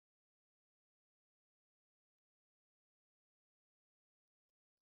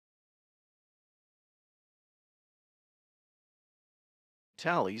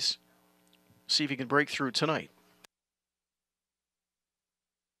tallies. See if he can break through tonight.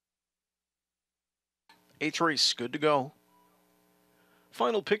 8th race, good to go.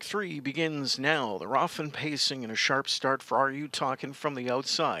 Final pick 3 begins now. They're off and pacing in a sharp start for Are You Talkin' from the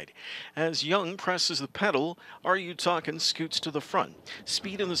outside. As Young presses the pedal, Are You Talkin' scoots to the front.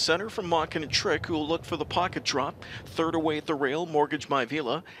 Speed in the center from Mock and a Trick, who will look for the pocket drop. Third away at the rail, Mortgage My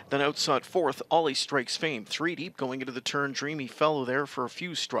Villa. Then outside fourth, Ollie Strikes Fame. 3 deep going into the turn. Dreamy Fellow there for a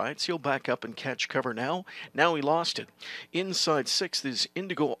few strides. He'll back up and catch cover now. Now he lost it. Inside 6th is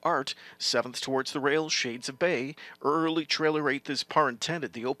Indigo Art. 7th towards the rail, Shades of Bay. Early trailer 8th is Parent.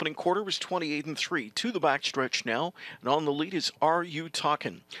 The opening quarter was 28-3 to the backstretch now, and on the lead is Are You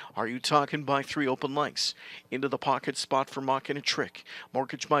Talkin'? Are You Talkin' by 3 open lengths. Into the pocket spot for Mock and a Trick.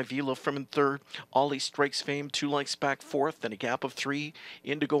 Mortgage My Villa from in third. Ollie Strikes Fame 2 lengths back fourth, then a gap of 3.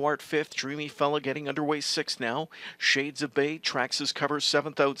 Indigo Art fifth. Dreamy Fella getting underway 6th now. Shades of Bay tracks his cover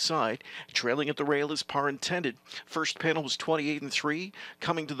 7th outside. Trailing at the rail is Par Intended. First panel was 28-3.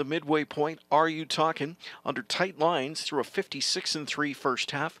 Coming to the midway point, Are You Talkin'? Under tight lines through a 56-3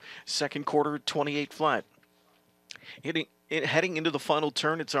 first half. Second quarter 28 flat. Heading into the final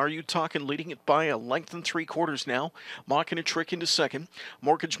turn, it's Are You Talkin' leading it by a length and 3/4 now. Mock and a Trick into second.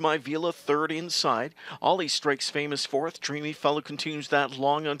 Mortgage My Villa third inside. Ollie Strikes Famous fourth. Dreamy Fellow continues that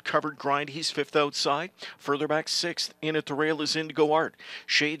long uncovered grind. He's fifth outside. Further back 6th. In at the rail is Indigo Art.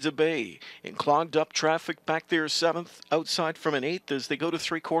 Shades of Bay. In clogged up traffic back there 7th. Outside from an 8th as they go to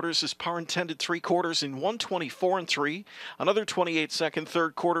 3/4 is Par Intended 3/4 in 1:24-3. Another 28-second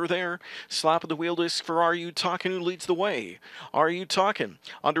third quarter there. Slap of the wheel disc for Are You Talkin', who leads the way. Are You Talkin'?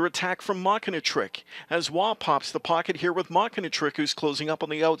 Under attack from Mock and a Trick. As Wah pops the pocket here with Mock and a Trick, who's closing up on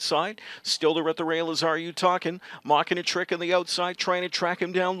the outside. Still there at the rail is Are You Talkin'? Mock and a Trick on the outside trying to track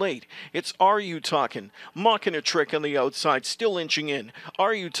him down late. It's Are You Talkin'? Mock and a Trick on the outside still inching in.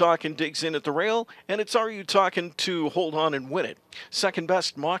 Are You Talkin' digs in at the rail, and it's Are You Talkin' to hold on and win it. Second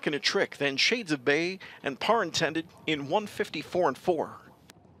best, Mock and a Trick, then Shades of Bay and Par Intended in 1:54-4.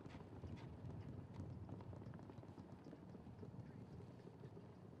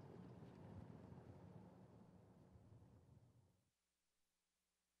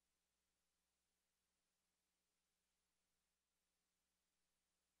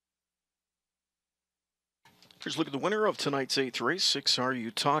 Here's a look at the winner of tonight's 8th race. 6 Are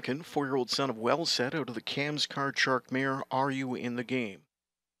You Talkin'? 4-year-old son of Wellset out of the Cam's Card Shark mare Are You in the Game.